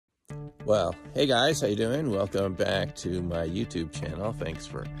Well, hey guys, how you doing? Welcome back to my YouTube channel. Thanks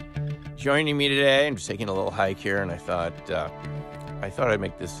for joining me today. I'm just taking a little hike here, and I thought I'd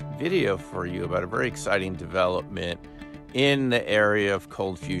make this video for you about a very exciting development in the area of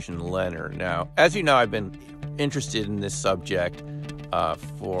cold fusion LENR. Now, as you know, I've been interested in this subject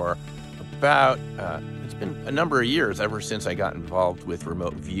for about it's been a number of years, ever since I got involved with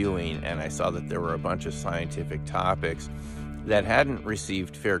remote viewing, and I saw that there were a bunch of scientific topics that hadn't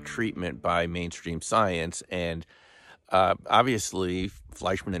received fair treatment by mainstream science. And obviously,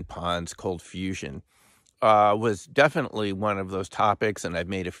 Fleischmann and Pons cold fusion was definitely one of those topics, and I've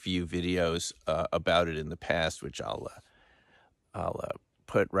made a few videos about it in the past, which I'll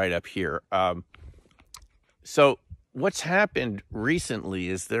put right up here. So what's happened recently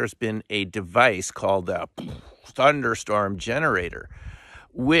is there's been a device called a Thunderstorm Generator,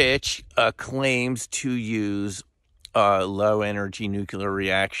 which claims to use low energy nuclear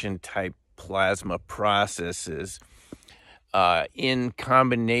reaction type plasma processes in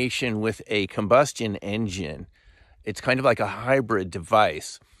combination with a combustion engine. It's kind of like a hybrid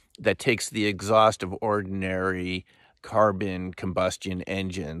device that takes the exhaust of ordinary carbon combustion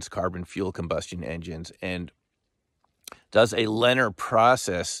engines, carbon fuel combustion engines, and does a LENR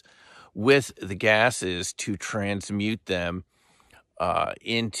process with the gases to transmute them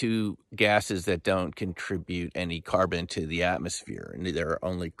into gases that don't contribute any carbon to the atmosphere, and there are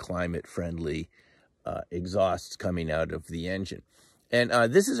only climate-friendly exhausts coming out of the engine. And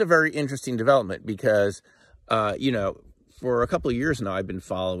this is a very interesting development because, you know, for a couple of years now, I've been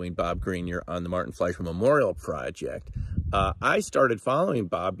following Bob Grenier on the Martin Fleischmann Memorial Project. I started following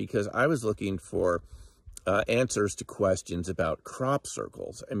Bob because I was looking for answers to questions about crop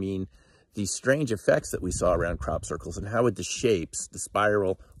circles. I mean, these strange effects that we saw around crop circles, and how would the shapes, the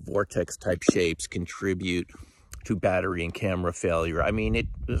spiral vortex type shapes, contribute to battery and camera failure? I mean, it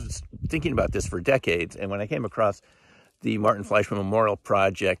was thinking about this for decades, and when I came across the Martin Fleischmann Memorial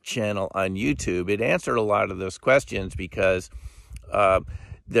Project channel on YouTube, it answered a lot of those questions because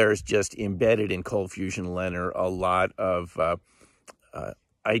there's just embedded in cold fusion LENR a lot of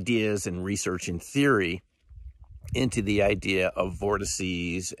ideas and research and theory into the idea of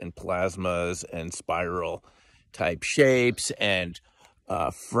vortices and plasmas and spiral type shapes and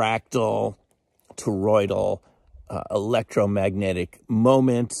fractal, toroidal, electromagnetic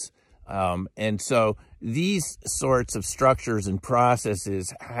moments. And so these sorts of structures and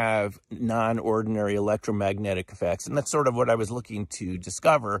processes have non-ordinary electromagnetic effects. And that's sort of what I was looking to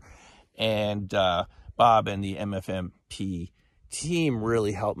discover. And Bob and the MFMP team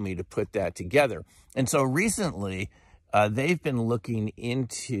really helped me to put that together. And so recently, they've been looking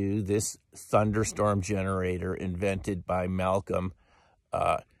into this thunderstorm generator invented by Malcolm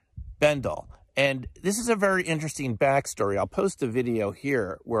Bendall. And this is a very interesting backstory. I'll post a video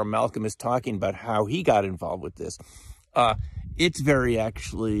here where Malcolm is talking about how he got involved with this. It's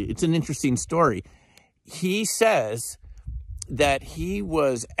an interesting story. He says that he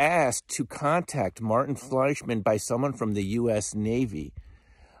was asked to contact Martin Fleischmann by someone from the U.S. Navy.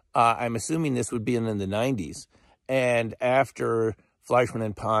 I'm assuming this would be in the 90s. And after Fleischmann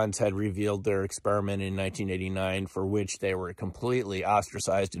and Pons had revealed their experiment in 1989, for which they were completely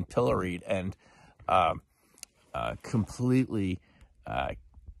ostracized and pilloried and completely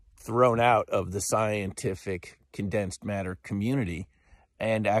thrown out of the scientific condensed matter community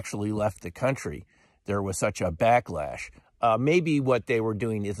and actually left the country, there was such a backlash. Maybe what they were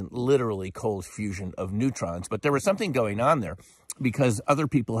doing isn't literally cold fusion of neutrons, but there was something going on there because other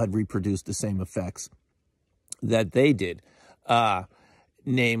people had reproduced the same effects that they did,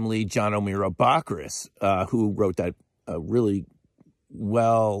 namely John O'Meara Bockris, who wrote that really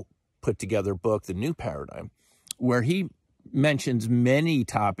well put together book, The New Paradigm, where he mentions many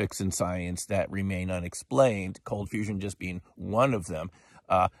topics in science that remain unexplained, cold fusion just being one of them.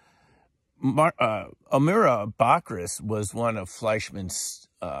 O'Meara Bockris was one of Fleischmann's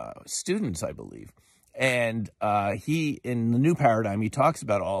students, I believe. And he, in The New Paradigm, he talks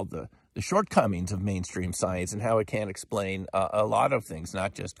about all the shortcomings of mainstream science and how it can't explain a lot of things,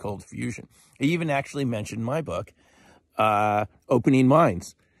 not just cold fusion. He even actually mentioned my book, Opening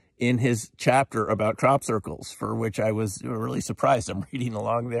Minds, in his chapter about crop circles, for which I was really surprised. I'm reading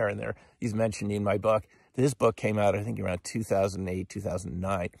along there, and he's mentioning my book. His book came out, I think, around 2008,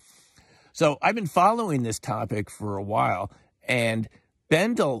 2009. So I've been following this topic for a while, and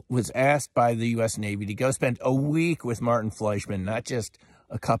Bendall was asked by the U.S. Navy to go spend a week with Martin Fleischmann, not just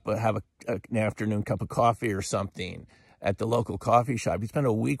have an afternoon cup of coffee or something at the local coffee shop. He spent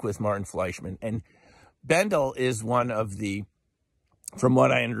a week with Martin Fleischmann, and Bendall is one of the, from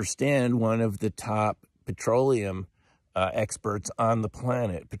what I understand, one of the top petroleum experts on the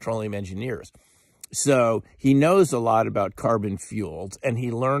planet, petroleum engineers. So he knows a lot about carbon fuels, and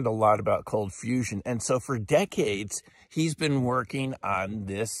he learned a lot about cold fusion. And so for decades, he's been working on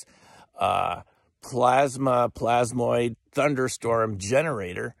this plasmoid thunderstorm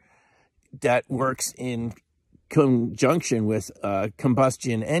generator that works in conjunction with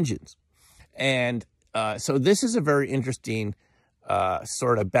combustion engines. And so this is a very interesting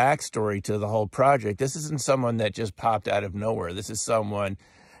sort of backstory to the whole project. This isn't someone that just popped out of nowhere. This is someone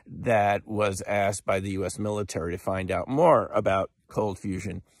that was asked by the U.S. military to find out more about cold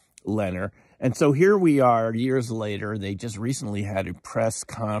fusion LENR. And so here we are years later. They just recently had a press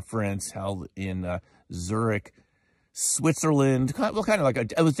conference held in Zurich, Switzerland. Well, kind of like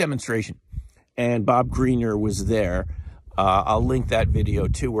it was a demonstration. And Bob Greenyer was there. I'll link that video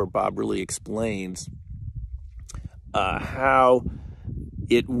too, where Bob really explains how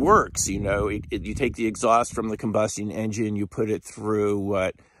it works. You know, you take the exhaust from the combustion engine, you put it through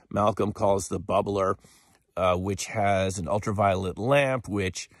what Malcolm calls the bubbler, which has an ultraviolet lamp,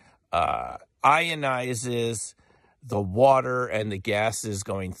 which ionizes the water and the gases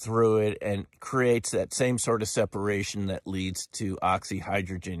going through it and creates that same sort of separation that leads to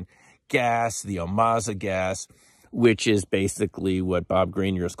oxyhydrogen gas, the Omaza gas, which is basically what Bob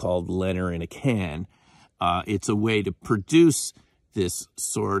Greenyer has called LENR in a can. It's a way to produce this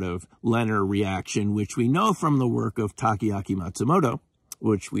sort of LENR reaction, which we know from the work of Takaaki Matsumoto,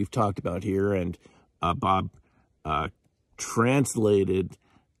 which we've talked about here, and Bob translated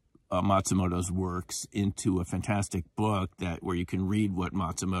Matsumoto's works into a fantastic book where you can read what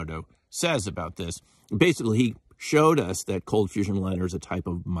Matsumoto says about this. Basically, he showed us that cold fusion LENR is a type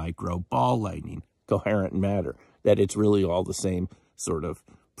of micro ball lightning, coherent matter, that it's really all the same sort of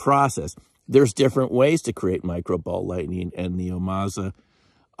process. There's different ways to create micro ball lightning, and the Omaza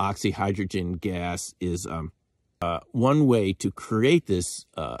oxyhydrogen gas is one way to create this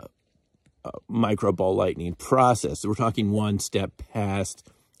micro ball lightning process. So we're talking one step past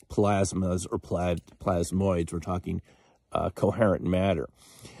plasmas or plasmoids. We're talking coherent matter.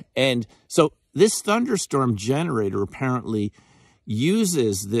 And so this thunderstorm generator apparently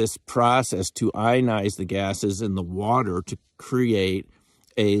uses this process to ionize the gases in the water to create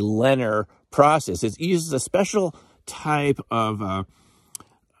a LENR process. It uses a special type of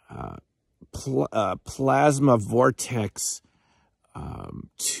plasma vortex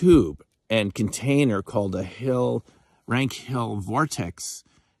tube and container called a Rank-Hill vortex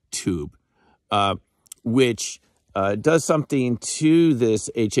tube, which does something to this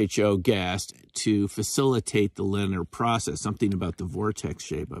HHO gas to facilitate the LENR process, something about the vortex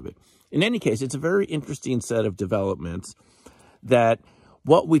shape of it. In any case, it's a very interesting set of developments that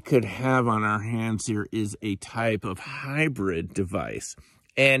what we could have on our hands here is a type of hybrid device.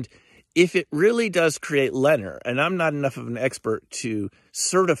 And if it really does create LENR, and I'm not enough of an expert to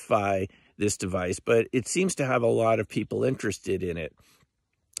certify this device, but it seems to have a lot of people interested in it.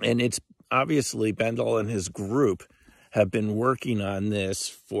 And it's obviously Bendall and his group have been working on this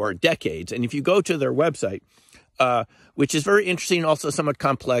for decades. And if you go to their website, which is very interesting, also somewhat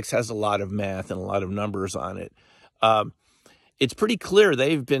complex, has a lot of math and a lot of numbers on it, it's pretty clear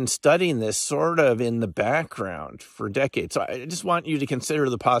they've been studying this sort of in the background for decades. So I just want you to consider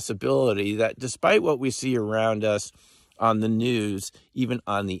the possibility that despite what we see around us on the news, even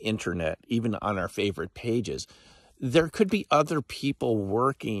on the internet, even on our favorite pages, there could be other people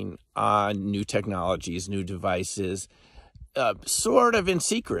working on new technologies, new devices, sort of in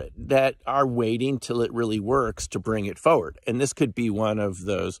secret, that are waiting till it really works to bring it forward. And this could be one of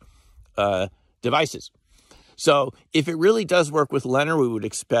those devices. So if it really does work with LENR, we would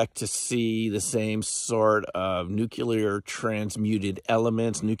expect to see the same sort of nuclear transmuted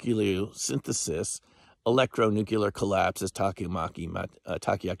elements, nuclear synthesis, electronuclear collapse, as Takaaki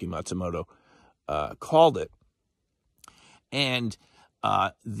Matsumoto called it. And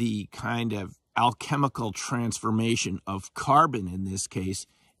the kind of alchemical transformation of carbon, in this case,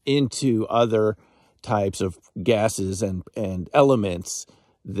 into other types of gases and elements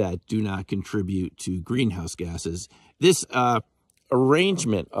that do not contribute to greenhouse gases. This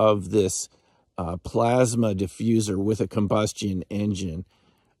arrangement of this plasma diffuser with a combustion engine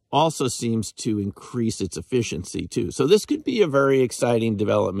also seems to increase its efficiency too. So this could be a very exciting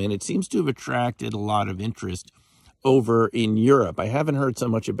development. It seems to have attracted a lot of interest over in Europe. I haven't heard so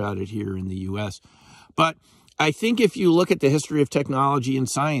much about it here in the US. But I think if you look at the history of technology and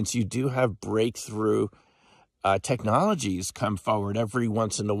science, you do have breakthrough technologies come forward every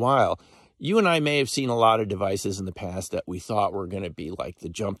once in a while. You and I may have seen a lot of devices in the past that we thought were going to be like the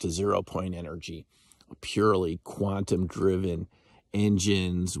jump to 0 point energy, purely quantum driven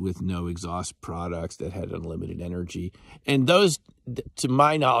engines with no exhaust products that had unlimited energy. And those, to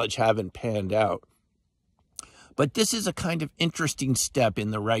my knowledge, haven't panned out. But this is a kind of interesting step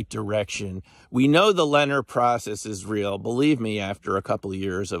in the right direction. We know the Lenner process is real. Believe me, after a couple of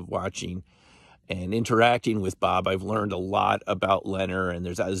years of watching and interacting with Bob, I've learned a lot about Lenner, and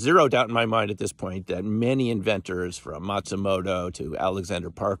there's zero doubt in my mind at this point that many inventors, from Matsumoto to Alexander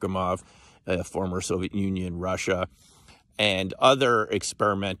Parkhomov, former Soviet Union, Russia, and other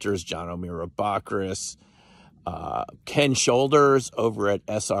experimenters, John O'Meara Bakris, Ken Shoulders over at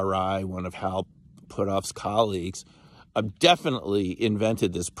SRI, one of Hal Puthoff's colleagues, definitely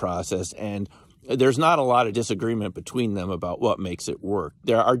invented this process, and there's not a lot of disagreement between them about what makes it work.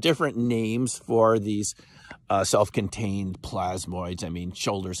 There are different names for these self-contained plasmoids. I mean,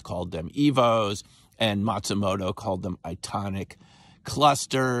 Shoulders called them EVOs, and Matsumoto called them itonic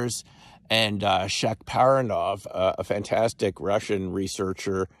clusters. And Shakparinov, a fantastic Russian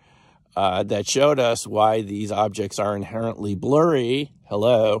researcher that showed us why these objects are inherently blurry.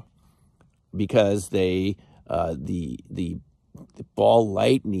 Hello. Because the ball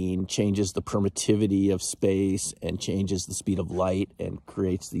lightning changes the permittivity of space and changes the speed of light and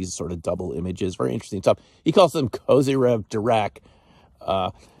creates these sort of double images. Very interesting stuff. He calls them Kozyrev-Dirac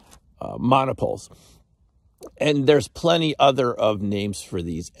monopoles. And there's plenty other of names for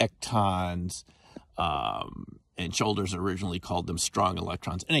these ectons, and Shoulders originally called them strong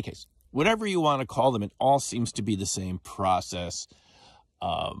electrons. In any case, whatever you want to call them, it all seems to be the same process.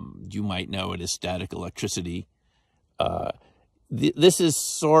 You might know it as static electricity. This is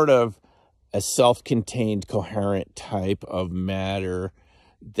sort of a self-contained, coherent type of matter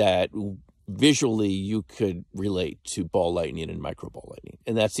that visually you could relate to ball lightning and microball lightning.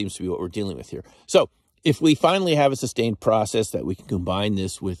 And that seems to be what we're dealing with here. So if we finally have a sustained process that we can combine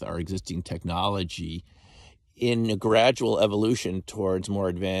this with our existing technology in a gradual evolution towards more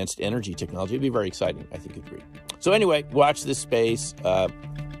advanced energy technology, it'd be very exciting, I think, agree. So anyway, watch this space.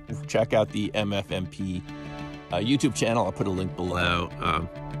 Check out the MFMP YouTube channel. I'll put a link below.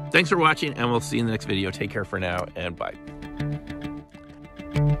 Thanks for watching, and we'll see you in the next video. Take care for now, and bye.